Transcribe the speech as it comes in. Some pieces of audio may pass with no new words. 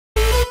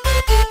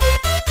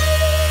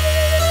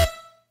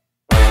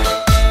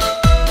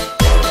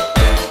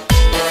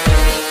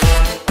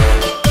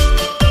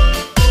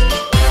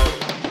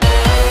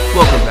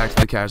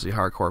Casually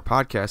Hardcore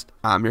Podcast.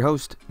 I'm your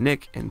host,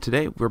 Nick, and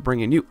today we're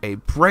bringing you a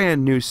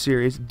brand new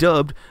series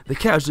dubbed the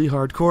Casually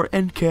Hardcore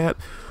Endcap.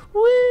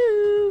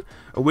 Woo!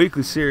 A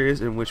weekly series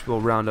in which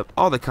we'll round up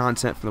all the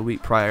content from the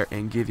week prior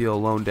and give you a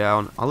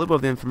lowdown, a little bit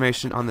of the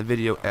information on the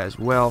video as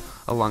well,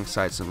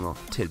 alongside some little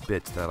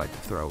tidbits that I like to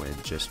throw in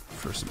just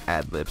for some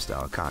ad-lib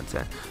style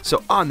content.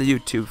 So on the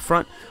YouTube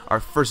front, our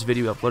first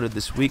video uploaded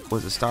this week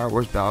was the Star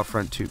Wars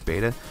Battlefront 2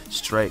 beta,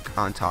 Strike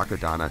on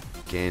Takodana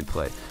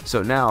gameplay.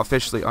 So now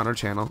officially on our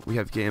channel, we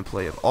have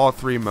gameplay of all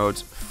three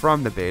modes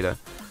from the beta.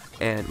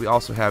 And we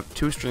also have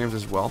two streams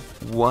as well,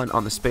 one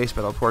on the Space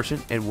Battle portion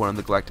and one on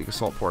the Galactic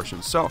Assault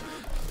portion. So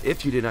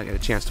if you did not get a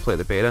chance to play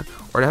the beta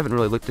or haven't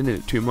really looked into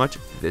it too much,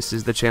 this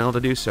is the channel to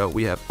do so.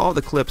 We have all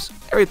the clips,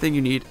 everything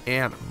you need,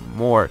 and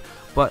more.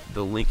 But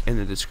the link in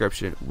the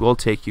description will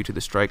take you to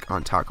the Strike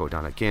on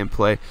Takodana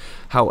gameplay.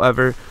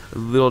 However, a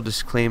little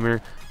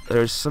disclaimer,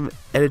 there's some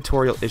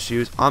editorial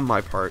issues on my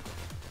part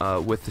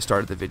with the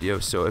start of the video.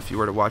 So if you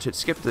were to watch it,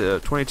 skip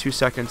the 22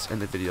 seconds and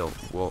the video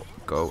will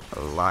go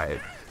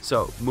live.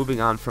 So,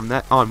 moving on from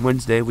that, on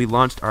Wednesday, we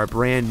launched our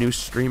brand new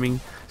streaming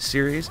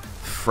series,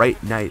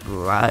 Fright Night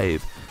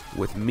Live,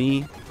 with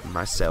me,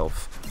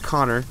 myself,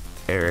 Connor,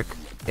 Eric,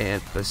 and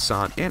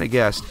Basant, and a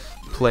guest,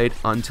 played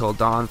until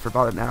dawn for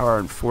about an hour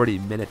and 40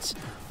 minutes.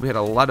 We had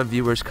a lot of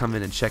viewers come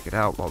in and check it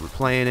out while we're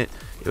playing it.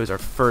 It was our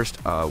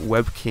first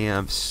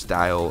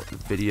webcam-style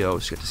video,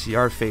 so you get to see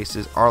our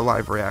faces, our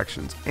live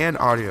reactions, and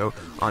audio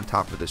on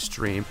top of the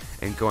stream.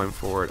 And going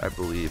forward, I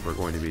believe we're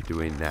going to be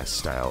doing that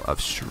style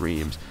of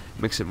streams.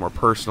 Makes it more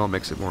personal,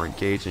 makes it more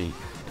engaging,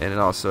 and it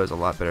also is a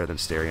lot better than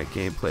staring at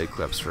gameplay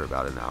clips for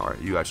about an hour.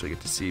 You actually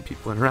get to see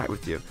people interact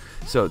with you.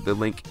 So the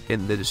link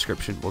in the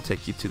description will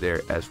take you to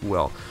there as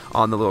well.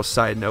 On the little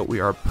side note, we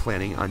are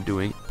planning on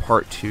doing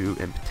part 2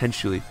 and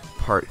potentially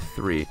part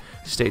 3.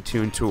 Stay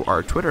tuned to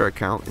our Twitter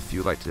account if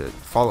you'd like to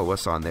follow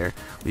us on there.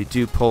 We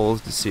do polls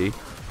to see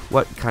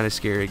what kind of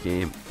scary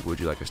game would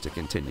you like us to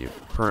continue.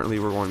 Currently,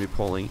 we're going to be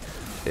polling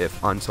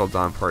if Until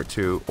Dawn Part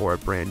 2 or a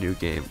brand new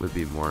game would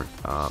be more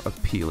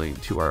appealing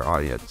to our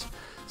audience.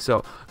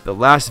 So, the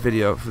last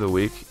video for the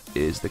week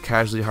is the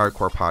Casually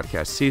Hardcore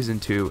Podcast Season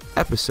 2,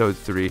 Episode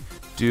 3,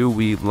 Do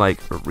We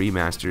Like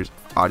Remasters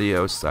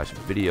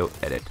Audio/Video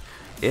Edit.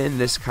 In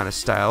this kind of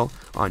style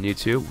on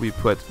YouTube, we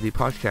put the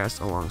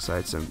podcast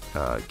alongside some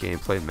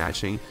gameplay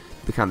matching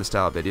the kind of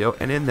style video,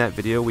 and in that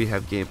video we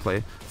have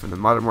gameplay from the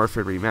Modern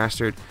Warfare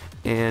Remastered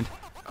and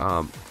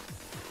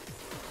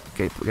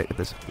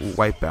this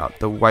Wipeout,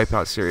 the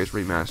Wipeout series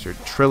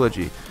remastered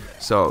trilogy.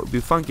 So it'll be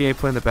fun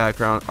gameplay in the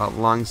background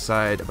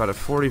alongside about a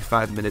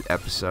 45-minute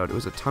episode. It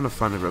was a ton of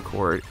fun to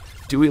record.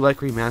 Do we like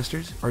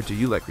remasters, or do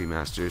you like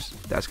remasters?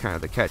 That's kind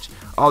of the catch.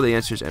 All the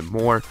answers and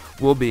more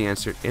will be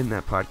answered in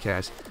that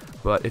podcast.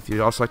 But if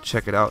you'd also like to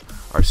check it out,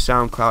 our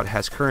SoundCloud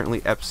has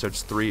currently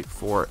episodes 3,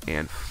 4,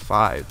 and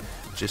 5.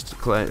 Just to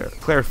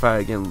clarify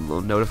again, we'll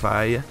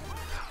notify you.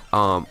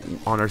 On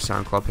our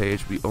SoundCloud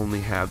page, we only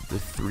have the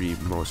 3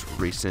 most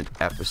recent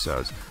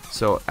episodes.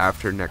 So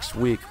after next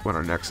week, when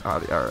our next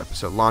our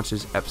episode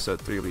launches,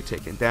 episode 3 will be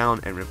taken down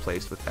and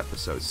replaced with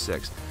episode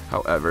 6.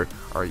 However,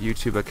 our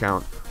YouTube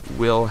account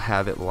will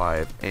have it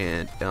live.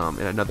 And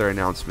in another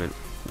announcement,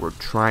 we're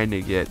trying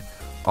to get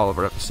all of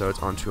our episodes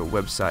onto a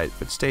website,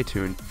 but stay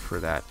tuned for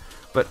that.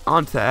 But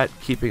on to that,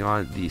 keeping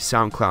on the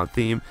SoundCloud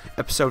theme,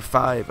 episode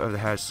 5 of the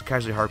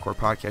Casually Hardcore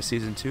Podcast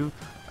Season 2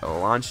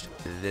 launched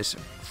this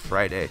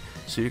Friday.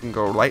 So you can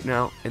go right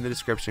now in the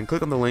description,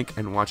 click on the link,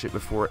 and watch it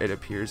before it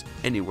appears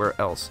anywhere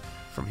else.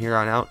 From here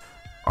on out,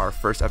 our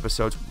first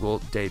episodes will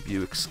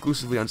debut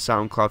exclusively on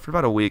SoundCloud for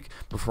about a week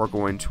before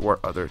going to our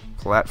other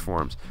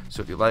platforms.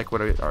 So if you like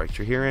what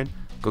you're hearing,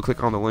 go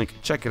click on the link,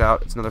 check it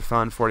out. It's another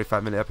fun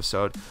 45-minute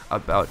episode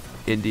about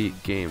indie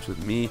games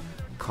with me,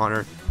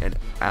 Connor, and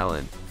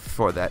Alan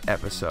for that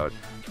episode.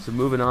 So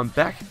moving on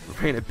back, we're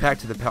bringing it back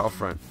to the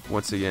Battlefront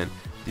once again.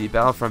 The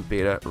Battlefront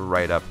beta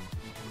write-up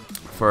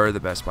for the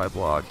Best Buy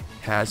blog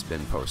has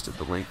been posted.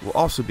 The link will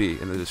also be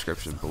in the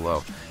description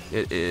below.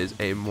 It is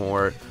a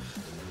more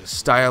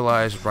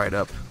stylized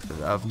write-up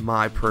of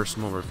my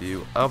personal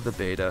review of the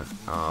beta,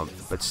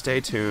 but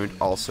stay tuned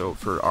also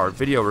for our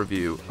video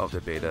review of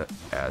the beta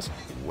as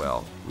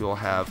well. We will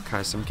have kind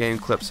of some game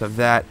clips of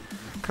that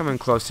coming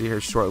close to here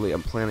shortly.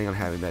 I'm planning on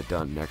having that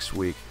done next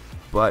week.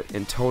 But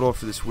in total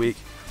for this week,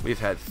 we've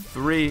had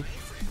 3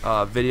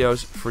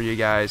 videos for you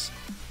guys,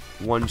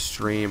 1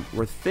 stream.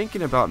 We're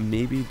thinking about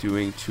maybe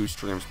doing 2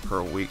 streams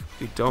per week.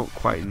 We don't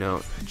quite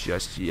know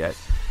just yet,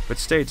 but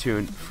stay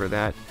tuned for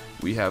that.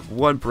 We have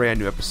 1 brand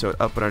new episode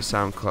up on our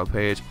SoundCloud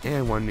page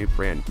and 1 new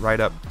brand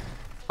write-up.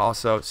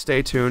 Also,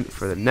 stay tuned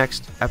for the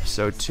next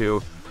episode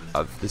 2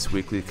 of this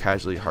weekly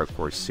Casually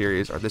Hardcore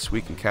series, or This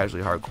Week in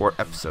Casually Hardcore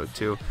episode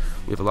 2.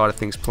 We have a lot of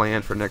things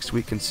planned for next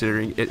week,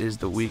 considering it is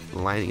the week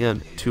lining up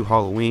to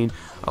Halloween.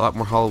 A lot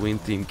more Halloween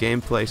themed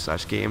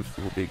gameplay / games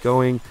will be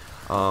going.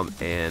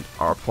 And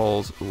our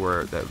polls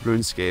were that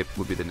RuneScape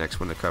will be the next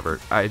one to cover.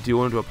 I do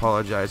want to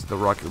apologize, the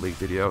Rocket League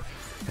video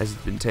has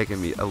been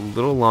taking me a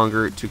little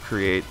longer to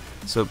create,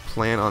 so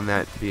plan on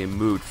that being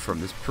moved from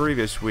this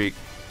previous week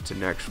to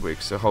next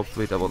week, so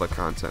hopefully double the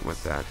content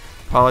with that.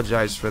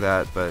 Apologize for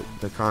that, but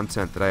the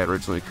content that I had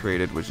originally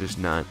created was just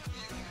not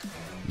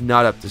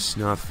up to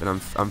snuff, and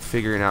I'm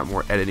figuring out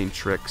more editing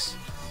tricks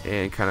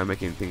and kind of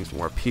making things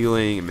more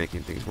appealing and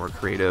making things more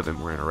creative and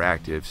more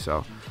interactive.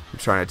 So I'm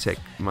trying to take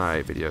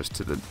my videos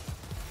to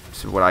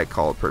what I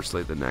call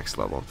personally the next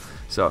level.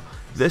 So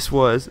this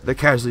was the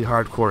Casually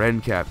Hardcore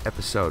Endcap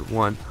episode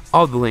 1.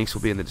 All the links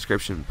will be in the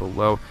description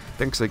below.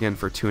 Thanks again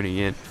for tuning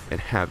in, and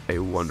have a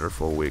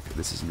wonderful week.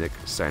 This is Nick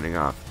signing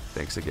off.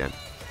 Thanks again.